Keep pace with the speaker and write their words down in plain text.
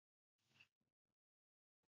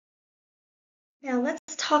Now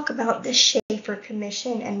let's talk about the Shafer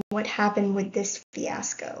Commission and what happened with this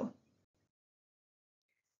fiasco.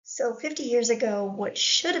 So 50 years ago, what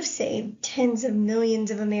should have saved tens of millions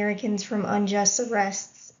of Americans from unjust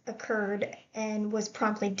arrests occurred and was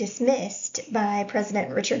promptly dismissed by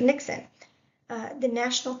President Richard Nixon. The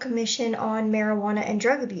National Commission on Marijuana and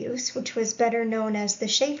Drug Abuse, which was better known as the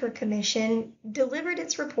Shaffer Commission, delivered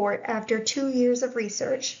its report after 2 years of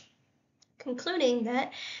research, concluding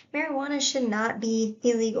that marijuana should not be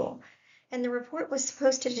illegal. And the report was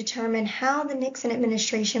supposed to determine how the Nixon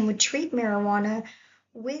administration would treat marijuana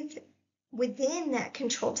within that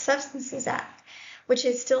Controlled Substances Act, which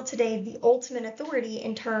is still today the ultimate authority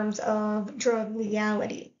in terms of drug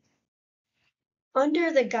legality.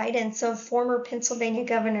 Under the guidance of former Pennsylvania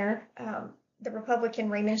Governor, the Republican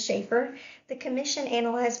Raymond Shafer, the commission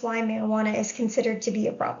analyzed why marijuana is considered to be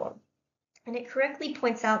a problem. And it correctly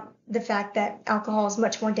points out the fact that alcohol is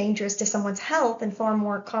much more dangerous to someone's health and far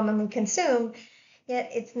more commonly consumed, yet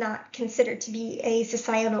it's not considered to be a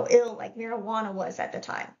societal ill like marijuana was at the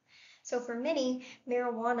time. So for many,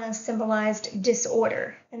 marijuana symbolized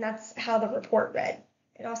disorder, and that's how the report read.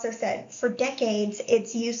 It also said, for decades,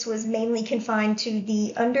 its use was mainly confined to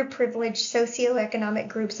the underprivileged socioeconomic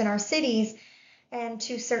groups in our cities and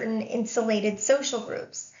to certain insulated social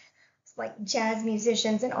groups, like jazz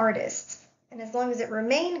musicians and artists. And as long as it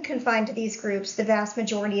remained confined to these groups, the vast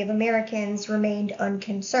majority of Americans remained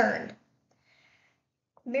unconcerned.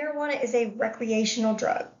 Marijuana is a recreational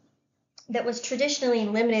drug that was traditionally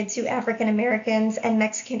limited to African Americans and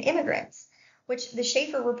Mexican immigrants, which the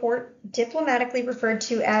Shafer report diplomatically referred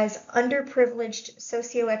to as underprivileged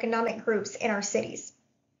socioeconomic groups in our cities.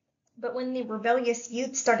 But when the rebellious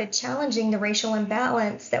youth started challenging the racial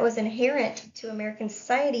imbalance that was inherent to American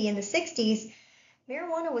society in the 60s,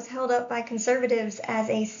 marijuana was held up by conservatives as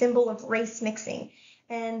a symbol of race mixing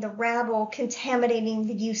and the rabble contaminating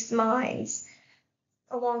the youth's minds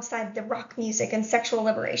alongside the rock music and sexual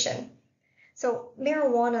liberation. So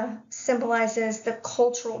marijuana symbolizes the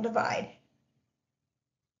cultural divide.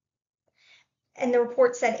 And the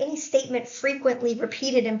report said any statement frequently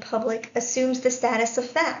repeated in public assumes the status of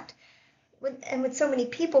fact. And with so many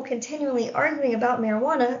people continually arguing about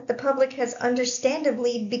marijuana, the public has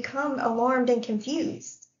understandably become alarmed and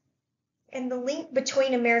confused. And the link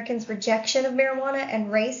between Americans' rejection of marijuana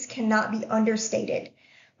and race cannot be understated.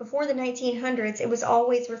 Before the 1900s, it was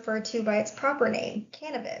always referred to by its proper name,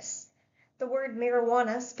 cannabis. The word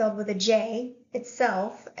marijuana, spelled with a J,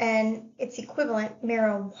 itself, and its equivalent,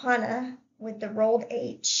 marijuana, with the rolled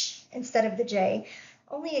H instead of the J,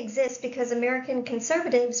 only exists because American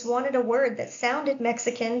conservatives wanted a word that sounded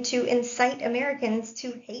Mexican to incite Americans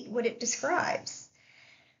to hate what it describes.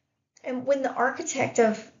 And when the architect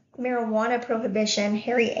of marijuana prohibition,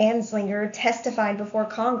 Harry Anslinger, testified before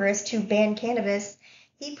Congress to ban cannabis,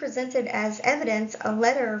 he presented as evidence a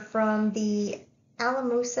letter from the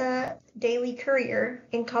Alamosa Daily Courier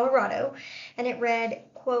in Colorado, and it read,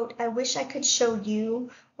 quote, "I wish I could show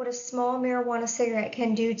you what a small marijuana cigarette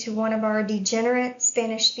can do to one of our degenerate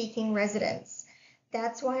Spanish-speaking residents.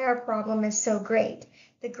 That's why our problem is so great.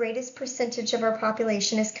 The greatest percentage of our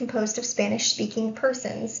population is composed of Spanish-speaking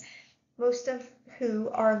persons, most of who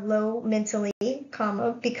are low mentally,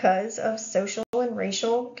 because of social and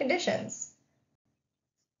racial conditions."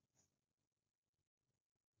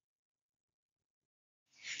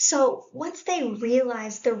 So once they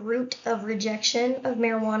realized the root of rejection of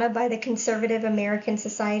marijuana by the conservative American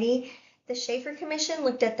society, the Shafer Commission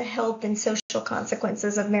looked at the health and social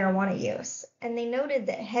consequences of marijuana use. And they noted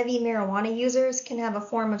that heavy marijuana users can have a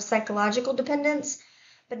form of psychological dependence,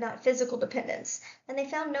 but not physical dependence. And they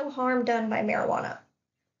found no harm done by marijuana.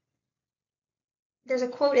 There's a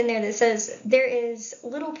quote in there that says, "There is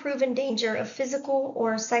little proven danger of physical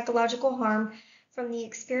or psychological harm from the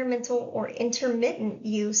experimental or intermittent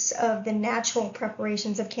use of the natural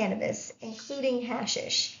preparations of cannabis, including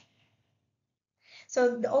hashish."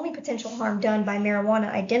 So the only potential harm done by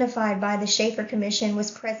marijuana identified by the Shafer Commission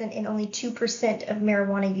was present in only 2% of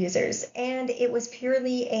marijuana users, and it was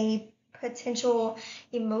purely a potential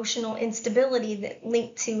emotional instability that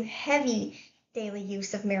linked to heavy daily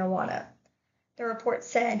use of marijuana. The report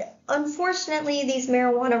said, "Unfortunately, these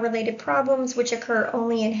marijuana-related problems, which occur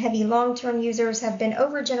only in heavy long-term users, have been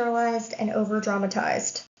overgeneralized and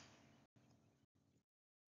over-dramatized."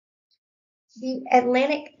 The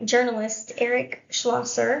Atlantic journalist Eric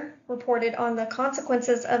Schlosser reported on the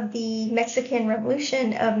consequences of the Mexican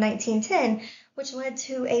Revolution of 1910, which led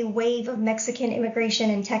to a wave of Mexican immigration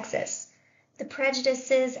in Texas. The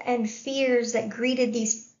prejudices and fears that greeted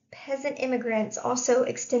these peasant immigrants also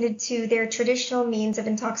extended to their traditional means of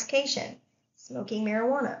intoxication, smoking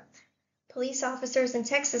marijuana. Police officers in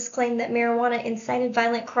Texas claimed that marijuana incited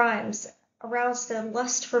violent crimes, aroused a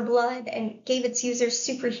lust for blood, and gave its users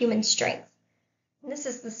superhuman strength. And this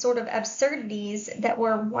is the sort of absurdities that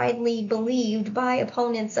were widely believed by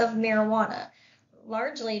opponents of marijuana,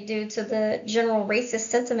 largely due to the general racist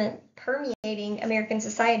sentiment permeating American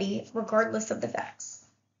society, regardless of the facts.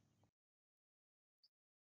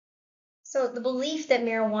 So the belief that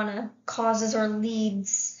marijuana causes or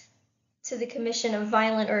leads to the commission of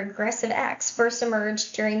violent or aggressive acts first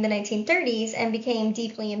emerged during the 1930s and became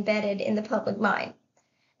deeply embedded in the public mind.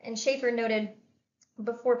 And Shafer noted,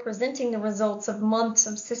 before presenting the results of months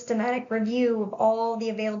of systematic review of all the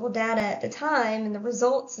available data at the time and the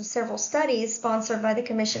results of several studies sponsored by the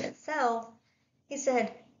commission itself, he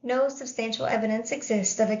said, no substantial evidence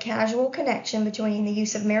exists of a causal connection between the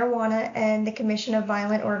use of marijuana and the commission of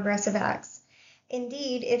violent or aggressive acts.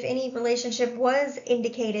 Indeed, if any relationship was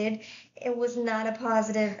indicated, it was not a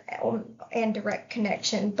positive and direct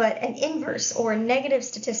connection, but an inverse or negative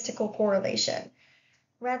statistical correlation.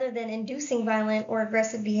 Rather than inducing violent or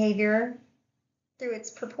aggressive behavior through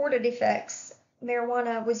its purported effects,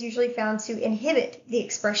 marijuana was usually found to inhibit the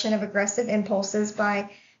expression of aggressive impulses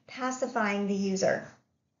by pacifying the user,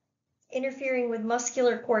 interfering with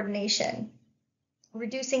muscular coordination,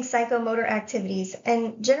 reducing psychomotor activities,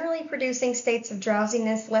 and generally producing states of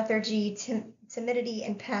drowsiness, lethargy, timidity,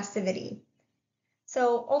 and passivity.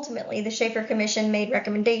 So ultimately, the Shafer Commission made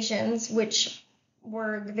recommendations, which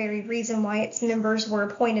were the very reason why its members were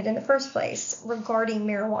appointed in the first place, regarding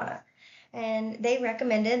marijuana. And they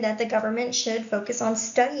recommended that the government should focus on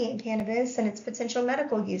studying cannabis and its potential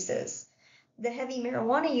medical uses. The heavy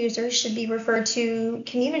marijuana users should be referred to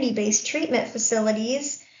community-based treatment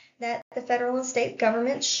facilities, that the federal and state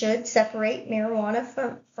governments should separate marijuana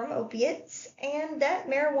from opiates, and that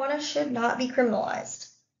marijuana should not be criminalized.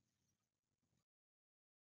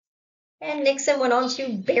 And Nixon went on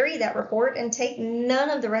to bury that report and take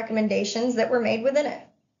none of the recommendations that were made within it.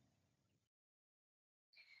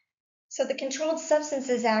 So the Controlled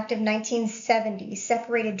Substances Act of 1970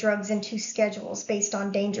 separated drugs into schedules based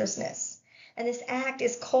on dangerousness. And this act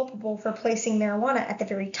is culpable for placing marijuana at the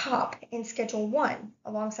very top in Schedule 1,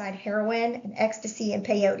 alongside heroin and ecstasy and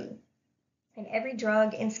peyote. And every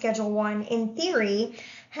drug in Schedule 1, in theory,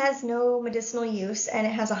 has no medicinal use and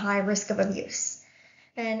it has a high risk of abuse.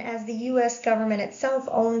 And as the U.S. government itself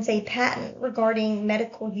owns a patent regarding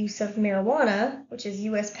medical use of marijuana, which is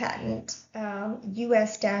U.S. patent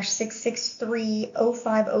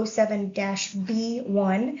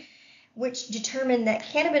US-6630507-B1, which determined that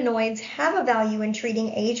cannabinoids have a value in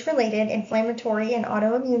treating age-related inflammatory and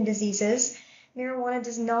autoimmune diseases, marijuana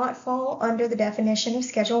does not fall under the definition of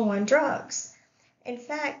Schedule 1 drugs. In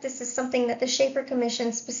fact, this is something that the Shafer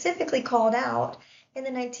Commission specifically called out in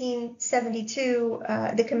the 1972,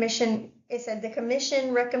 the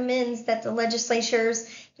commission recommends that the legislatures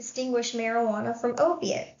distinguish marijuana from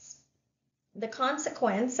opiates. The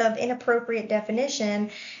consequence of inappropriate definition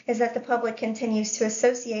is that the public continues to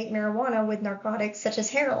associate marijuana with narcotics such as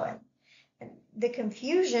heroin. The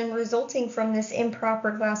confusion resulting from this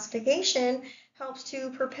improper classification helps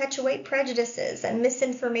to perpetuate prejudices and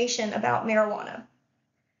misinformation about marijuana.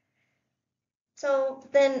 So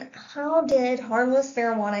then how did harmless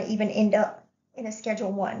marijuana even end up in a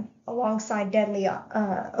Schedule 1 alongside deadly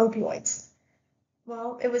opioids?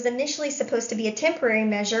 Well, it was initially supposed to be a temporary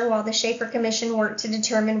measure while the Shafer Commission worked to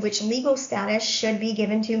determine which legal status should be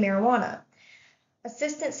given to marijuana.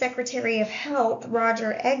 Assistant Secretary of Health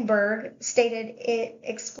Roger Eggberg stated it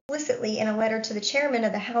explicitly in a letter to the chairman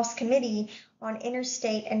of the House Committee on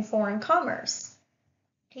Interstate and Foreign Commerce.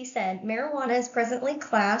 He said, marijuana is presently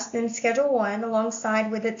classed in Schedule 1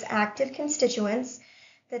 alongside with its active constituents,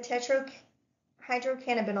 the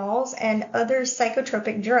tetrahydrocannabinols and other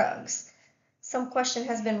psychotropic drugs. Some question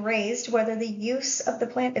has been raised whether the use of the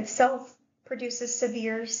plant itself produces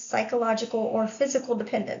severe psychological or physical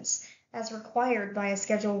dependence, as required by a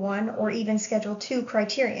Schedule 1 or even Schedule 2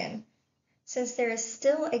 criterion. Since there is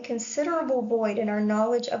still a considerable void in our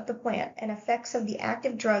knowledge of the plant and effects of the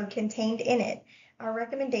active drug contained in it, our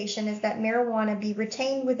recommendation is that marijuana be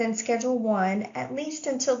retained within Schedule 1 at least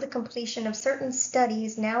until the completion of certain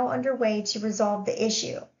studies now underway to resolve the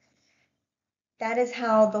issue. That is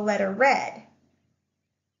how the letter read.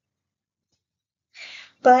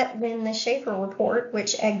 But when the Shafer report,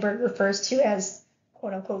 which Eggberg refers to as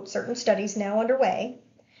quote-unquote certain studies now underway,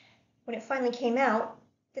 when it finally came out,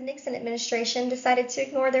 the Nixon administration decided to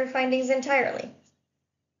ignore their findings entirely.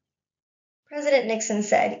 President Nixon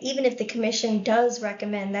said, even if the commission does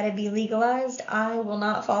recommend that it be legalized, I will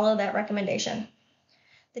not follow that recommendation.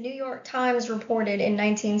 The New York Times reported in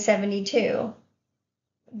 1972,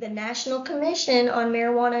 The National Commission on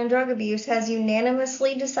Marijuana and Drug Abuse has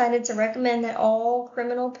unanimously decided to recommend that all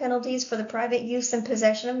criminal penalties for the private use and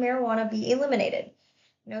possession of marijuana be eliminated.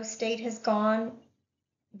 No state has gone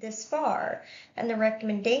this far, and the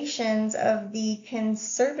recommendations of the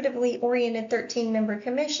conservatively oriented 13-member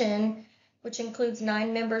commission, which includes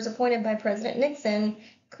 9 members appointed by President Nixon,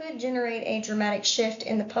 could generate a dramatic shift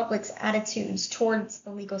in the public's attitudes towards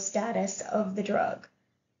the legal status of the drug.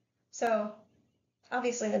 So,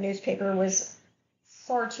 obviously the newspaper was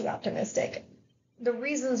far too optimistic. The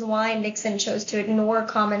reasons why Nixon chose to ignore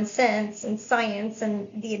common sense and science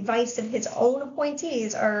and the advice of his own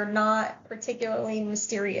appointees are not particularly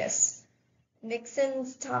mysterious.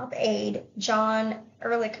 Nixon's top aide, John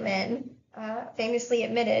Ehrlichman, famously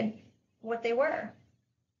admitted what they were.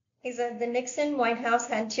 He said the Nixon White House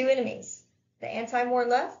had 2 enemies, the anti-war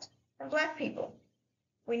left and black people.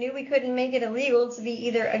 We knew we couldn't make it illegal to be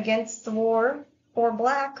either against the war or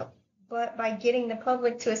black, but by getting the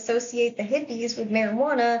public to associate the hippies with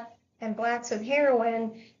marijuana and blacks with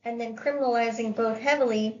heroin, and then criminalizing both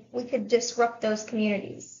heavily, we could disrupt those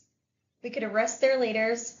communities. We could arrest their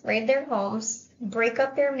leaders, raid their homes, break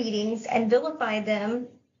up their meetings, and vilify them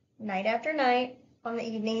night after night on the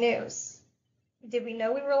evening news. Did we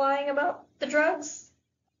know we were lying about the drugs?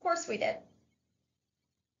 Of course we did.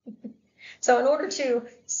 So in order to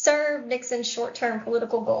serve Nixon's short-term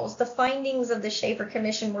political goals, the findings of the Shafer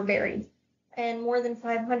Commission were buried, and more than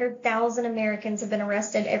 500,000 Americans have been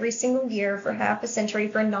arrested every single year for half a century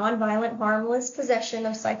for nonviolent, harmless possession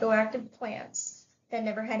of psychoactive plants that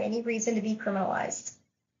never had any reason to be criminalized.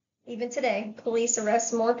 Even today, police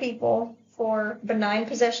arrest more people for benign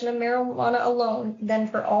possession of marijuana alone than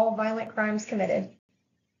for all violent crimes committed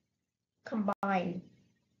combined.